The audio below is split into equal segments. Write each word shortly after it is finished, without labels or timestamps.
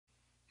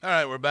All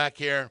right, we're back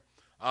here.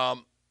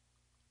 Um,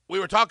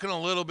 we were talking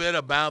a little bit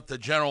about the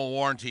general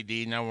warranty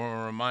deed. Now,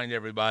 we'll remind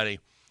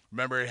everybody.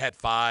 Remember, it had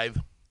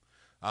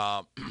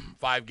uh,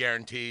 five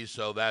guarantees,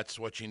 so that's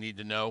what you need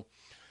to know.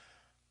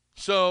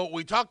 So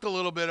we talked a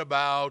little bit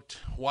about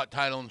what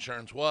title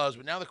insurance was,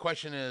 but now the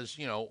question is,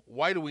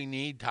 why do we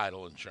need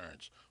title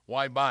insurance?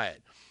 Why buy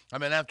it? I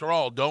mean, after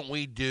all, don't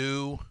we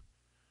do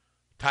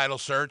title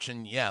search?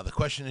 And yeah, the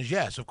question is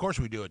yes, of course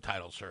we do a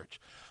title search.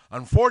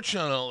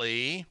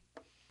 Unfortunately,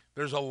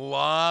 there's a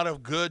lot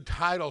of good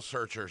title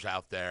searchers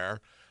out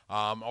there,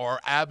 or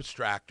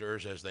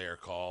abstractors as they are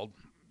called.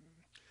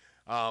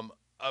 Um,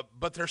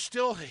 but there's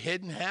still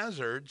hidden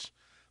hazards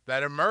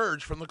that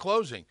emerge from the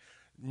closing.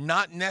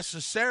 Not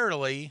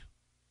necessarily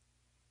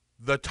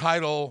the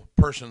title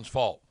person's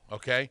fault,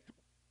 okay?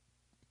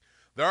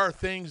 There are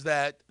things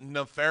that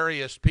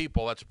nefarious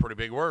people, that's a pretty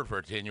big word for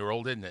a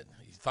 10-year-old, isn't it?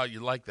 You thought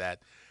you'd like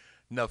that.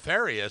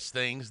 Nefarious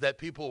things that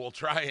people will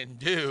try and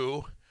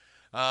do.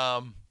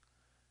 Um,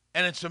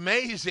 and it's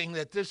amazing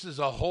that this is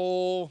a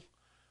whole,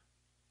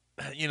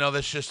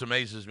 this just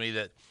amazes me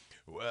that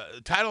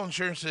title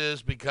insurance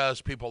is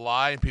because people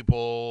lie and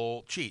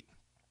people cheat.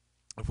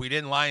 If we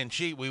didn't lie and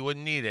cheat, we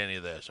wouldn't need any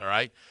of this, all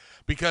right?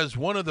 Because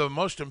one of the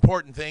most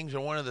important things,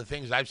 or one of the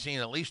things I've seen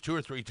at least two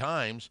or three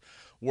times,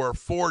 were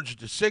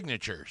forged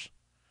signatures.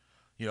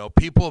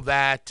 People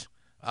that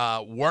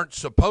weren't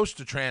supposed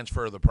to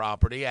transfer the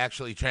property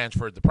actually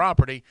transferred the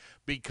property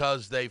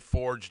because they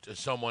forged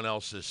someone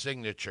else's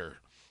signature,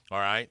 all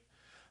right?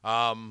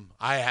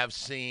 I have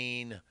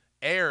seen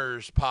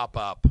errors pop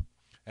up,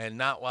 and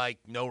not like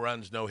no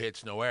runs, no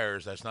hits, no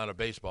errors. That's not a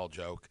baseball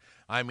joke.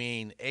 I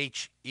mean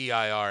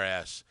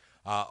HEIRS.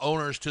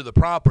 Owners to the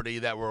property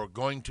that were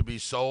going to be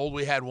sold.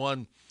 We had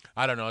one,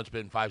 I don't know, it's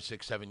been 5,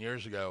 6, 7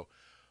 years ago.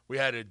 We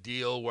had a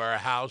deal where a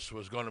house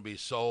was going to be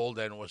sold,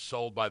 and it was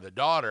sold by the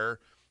daughter.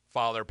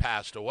 Father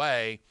passed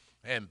away,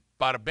 and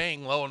bada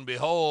bing, lo and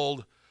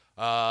behold,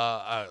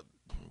 a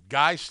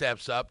guy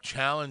steps up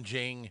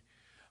challenging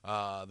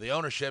the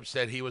ownership,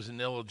 said he was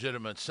an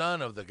illegitimate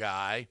son of the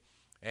guy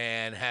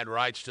and had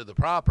rights to the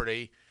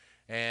property,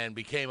 and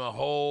became a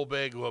whole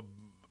big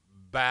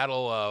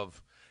battle of.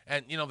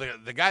 And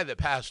the guy that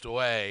passed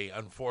away,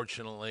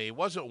 unfortunately,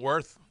 wasn't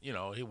worth.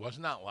 He was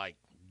not like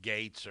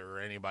Gates or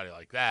anybody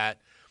like that.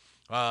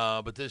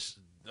 But this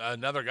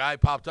another guy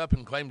popped up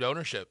and claimed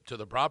ownership to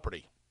the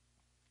property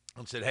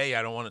and said, "Hey,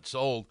 I don't want it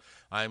sold.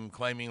 I'm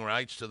claiming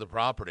rights to the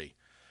property."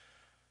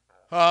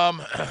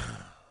 Um,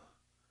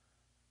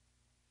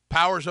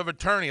 Powers of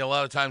attorney. A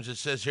lot of times it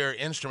says here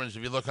instruments.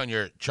 If you look on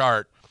your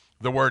chart,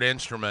 the word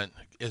instrument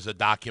is a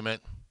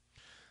document.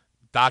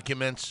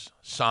 Documents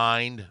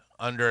signed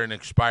under an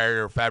expired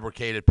or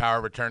fabricated power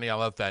of attorney. I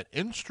love that.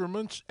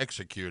 Instruments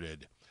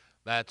executed.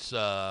 That's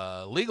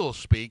legal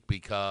speak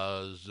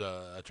because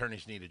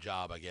attorneys need a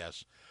job, I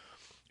guess.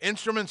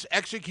 Instruments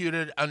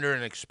executed under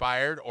an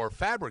expired or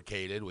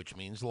fabricated, which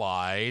means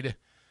lied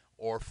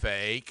or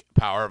fake,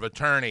 power of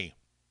attorney.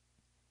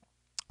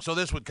 So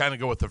this would kind of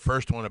go with the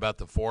first one about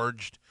the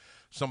forged.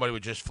 Somebody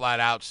would just flat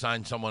out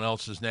sign someone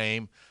else's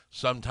name.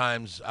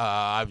 Sometimes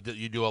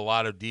you do a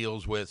lot of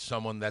deals with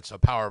someone that's a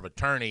power of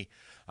attorney.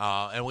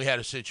 And we had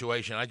a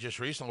situation I just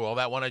recently,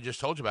 that one I just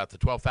told you about, the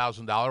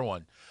 $12,000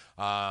 one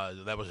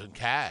that was in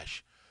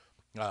cash,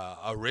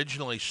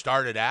 originally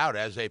started out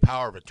as a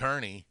power of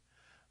attorney.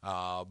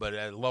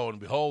 But lo and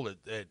behold,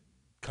 it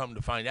come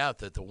to find out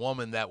that the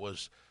woman that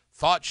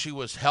thought she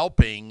was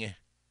helping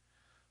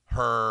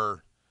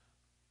her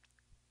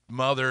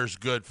mother's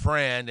good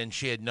friend, and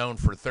she had known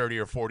for 30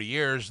 or 40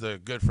 years,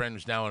 the good friend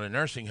was now in a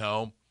nursing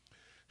home.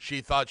 She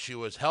thought she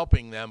was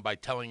helping them by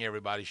telling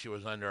everybody she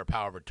was under a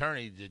power of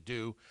attorney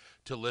to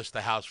list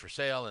the house for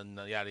sale and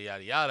yada,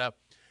 yada, yada,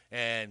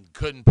 and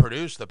couldn't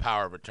produce the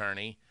power of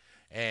attorney.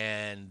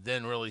 And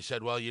then really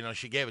said, well,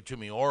 she gave it to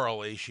me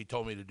orally. She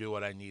told me to do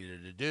what I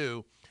needed to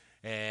do.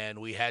 And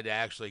we had to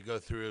actually go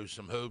through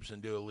some hoops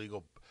and do a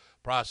legal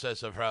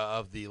process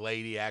of the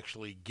lady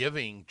actually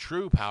giving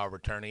true power of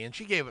attorney. And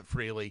she gave it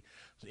freely.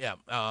 Yeah.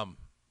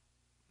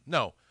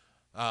 No.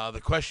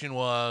 The question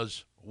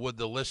was, would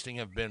the listing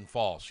have been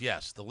false?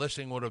 Yes, the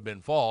listing would have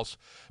been false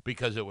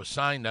because it was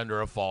signed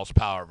under a false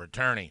power of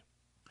attorney.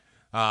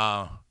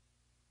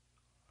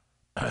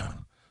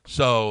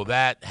 So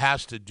that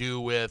has to do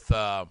with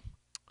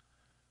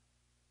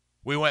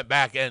we went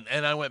back and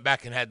I went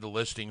back and had the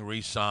listing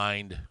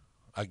re-signed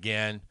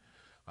again.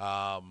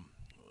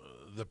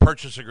 The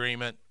purchase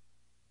agreement,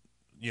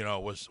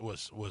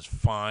 was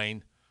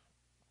fine.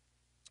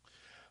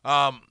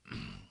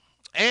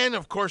 And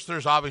of course,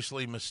 there's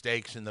obviously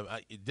mistakes in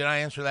the. Did I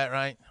answer that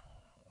right?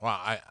 Well,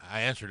 I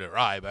answered it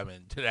right. I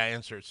mean, did I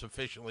answer it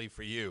sufficiently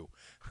for you?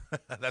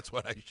 That's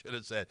what I should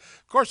have said.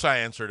 Of course, I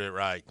answered it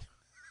right.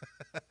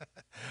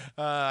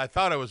 I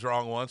thought I was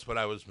wrong once, but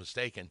I was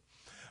mistaken.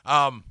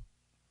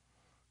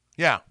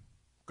 Yeah,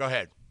 go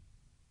ahead.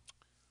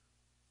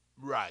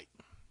 Right.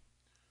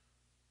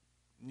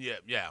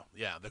 Yeah.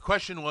 The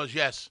question was,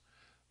 yes,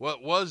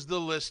 what was the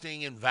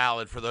listing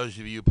invalid for those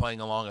of you playing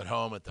along at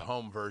home at the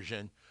home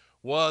version?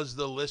 Was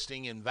the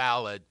listing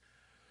invalid?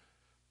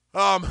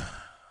 Um,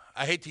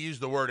 I hate to use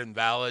the word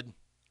invalid.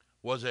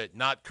 Was it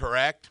not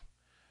correct?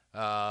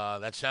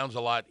 That sounds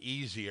a lot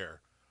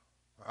easier.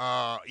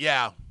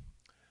 Yeah,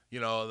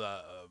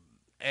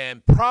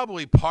 and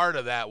probably part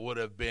of that would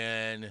have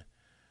been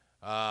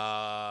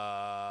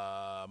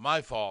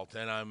my fault,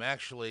 and I'm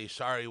actually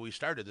sorry we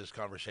started this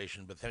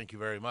conversation, but thank you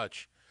very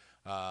much.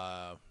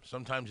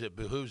 Sometimes it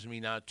behooves me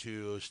not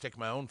to stick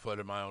my own foot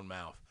in my own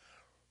mouth.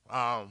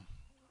 Um,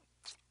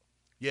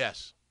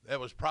 yes, that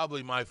was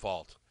probably my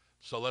fault.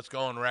 So let's go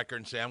on record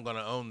and say I'm going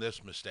to own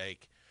this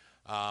mistake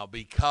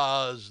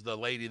because the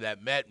lady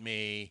that met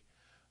me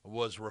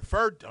was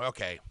referred to.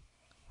 Okay,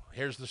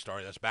 here's the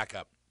story. Let's back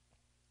up.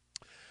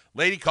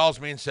 Lady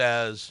calls me and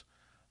says,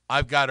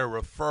 I've got a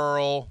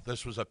referral.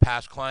 This was a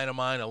past client of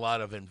mine, a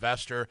lot of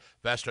investor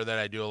that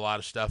I do a lot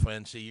of stuff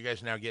in. See, you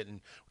guys now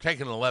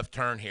taking a left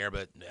turn here,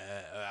 but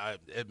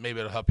maybe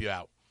it'll help you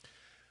out.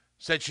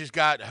 Said she's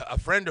got a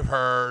friend of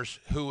hers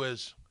who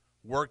is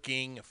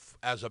working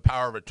as a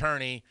power of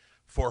attorney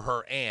for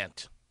her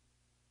aunt.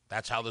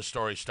 That's how the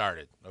story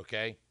started,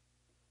 okay?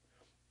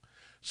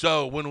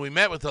 So when we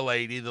met with the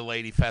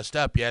lady fessed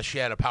up. Yes, she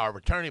had a power of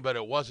attorney, but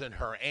it wasn't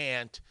her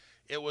aunt.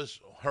 It was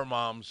her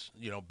mom's,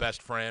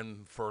 best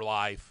friend for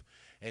life,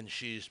 and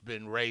she's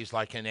been raised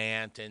like an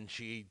aunt, and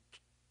she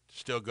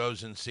still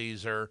goes and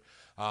sees her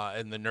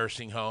in the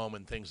nursing home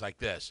and things like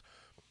this.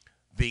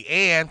 The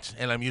aunt,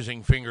 and I'm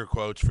using finger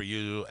quotes for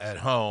you at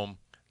home,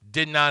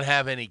 did not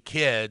have any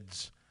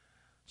kids,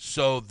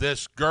 so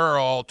this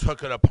girl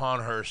took it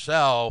upon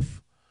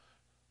herself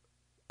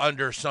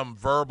under some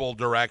verbal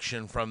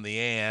direction from the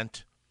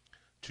aunt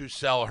to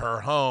sell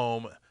her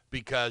home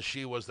because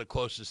she was the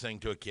closest thing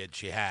to a kid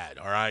she had,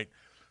 all right?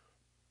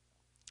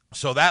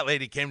 So that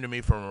lady came to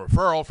me from a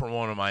referral from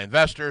one of my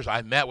investors.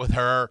 I met with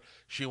her.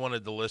 She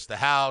wanted to list the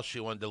house. She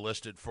wanted to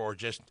list it for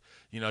just,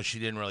 she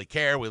didn't really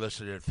care. We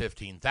listed it at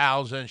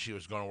 $15,000. She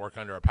was going to work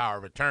under a power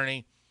of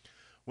attorney.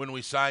 When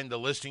we signed the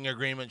listing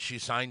agreement, she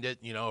signed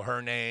it,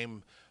 her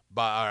name,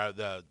 by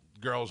the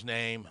girl's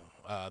name,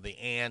 the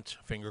aunt,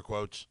 finger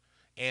quotes,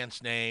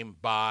 aunt's name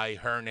by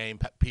her name,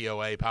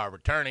 POA, power of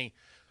attorney.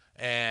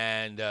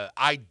 And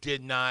I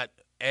did not,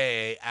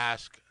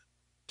 ask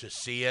to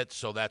see it,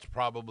 so that's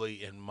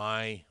probably in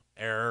my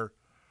error.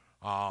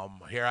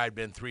 Here I'd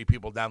been 3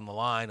 people down the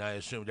line. I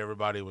assumed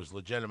everybody was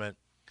legitimate.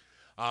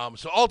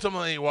 So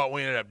ultimately what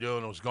we ended up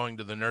doing was going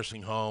to the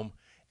nursing home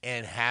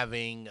and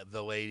having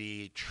the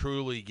lady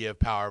truly give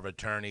power of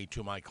attorney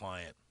to my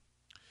client.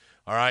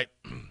 All right?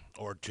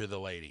 Or to the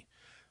lady.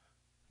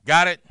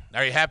 Got it?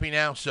 Are you happy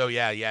now? So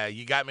yeah,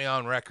 you got me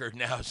on record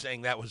now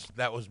saying that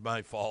was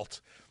my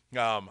fault.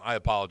 I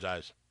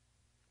apologize.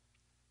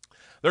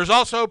 There's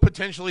also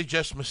potentially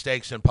just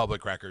mistakes in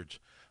public records.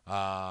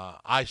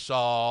 I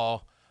saw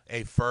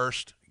a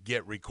first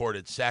get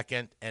recorded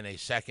second and a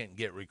second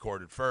get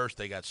recorded first.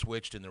 They got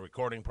switched in the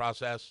recording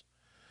process.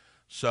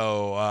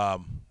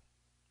 So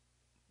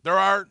there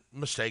are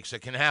mistakes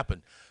that can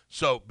happen.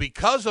 So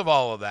because of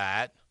all of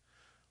that,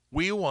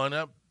 we want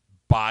to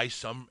buy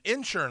some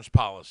insurance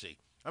policy.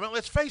 I mean,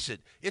 let's face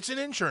it. It's an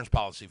insurance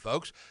policy,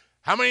 folks.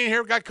 How many in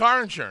here got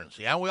car insurance?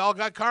 Yeah, we all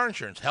got car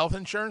insurance. Health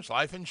insurance,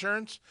 life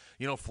insurance,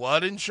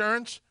 flood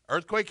insurance,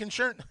 earthquake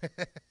insurance.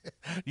 Do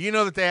you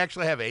know that they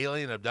actually have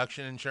alien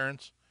abduction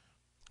insurance?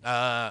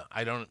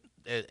 I don't.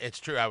 It's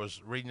true. I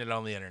was reading it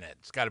on the internet.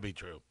 It's got to be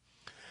true.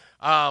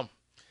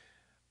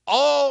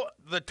 All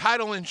the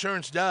title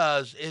insurance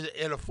does is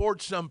it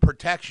affords some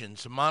protection,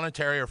 some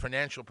monetary or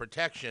financial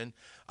protection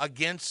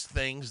against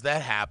things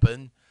that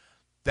happen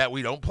that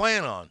we don't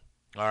plan on.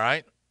 All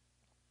right?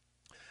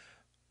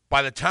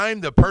 By the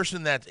time the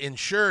person that's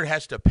insured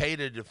has to pay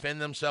to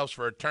defend themselves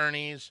for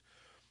attorneys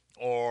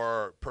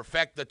or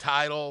perfect the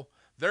title,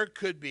 there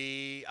could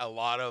be a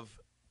lot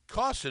of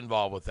costs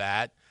involved with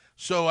that.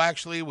 So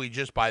actually, we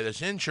just buy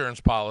this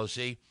insurance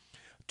policy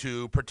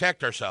to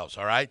protect ourselves,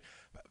 all right?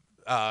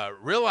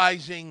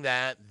 Realizing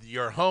that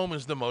your home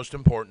is the most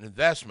important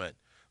investment,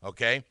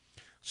 okay?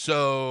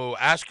 So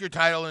ask your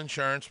title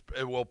insurance.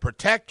 It will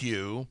protect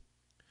you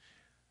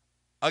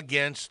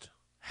against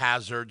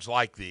hazards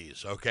like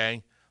these,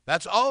 okay?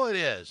 That's all it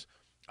is.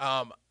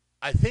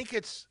 I think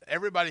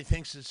everybody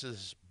thinks it's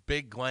this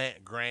big,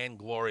 grand,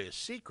 glorious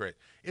secret.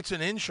 It's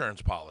an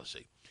insurance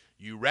policy.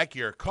 You wreck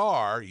your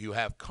car, you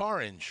have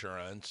car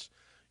insurance,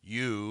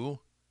 you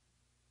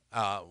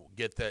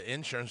get the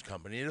insurance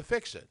company to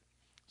fix it.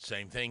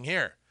 Same thing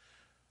here.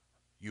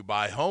 You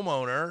buy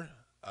homeowner,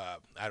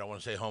 I don't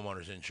want to say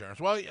homeowner's insurance.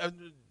 Well,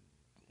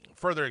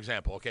 further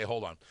example. Okay,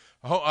 hold on.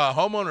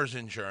 Homeowner's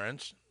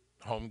insurance,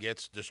 home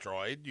gets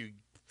destroyed, you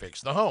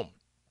fix the home.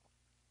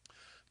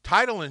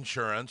 Title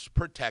insurance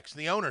protects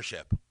the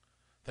ownership.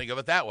 Think of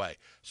it that way.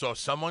 So if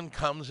someone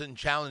comes and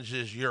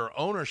challenges your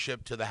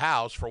ownership to the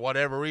house for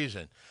whatever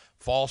reason,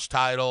 false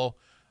title,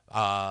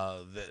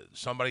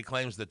 somebody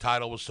claims the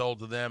title was sold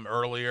to them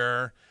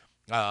earlier,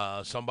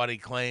 somebody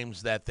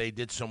claims that they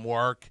did some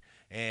work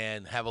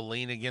and have a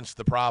lien against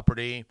the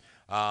property,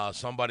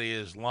 somebody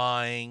is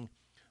lying.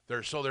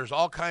 There's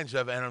all kinds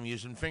of, and I'm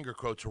using finger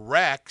quotes,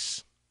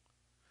 wrecks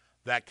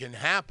that can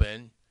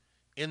happen.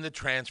 in the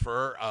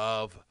transfer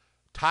of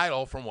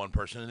title from one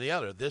person to the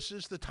other. This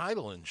is the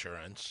title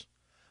insurance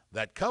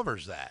that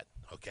covers that,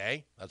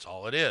 okay? That's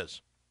all it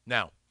is.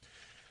 Now,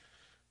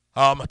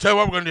 I'll tell you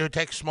what we're going to do.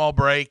 Take a small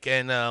break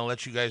and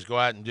let you guys go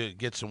out and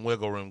get some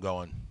wiggle room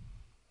going.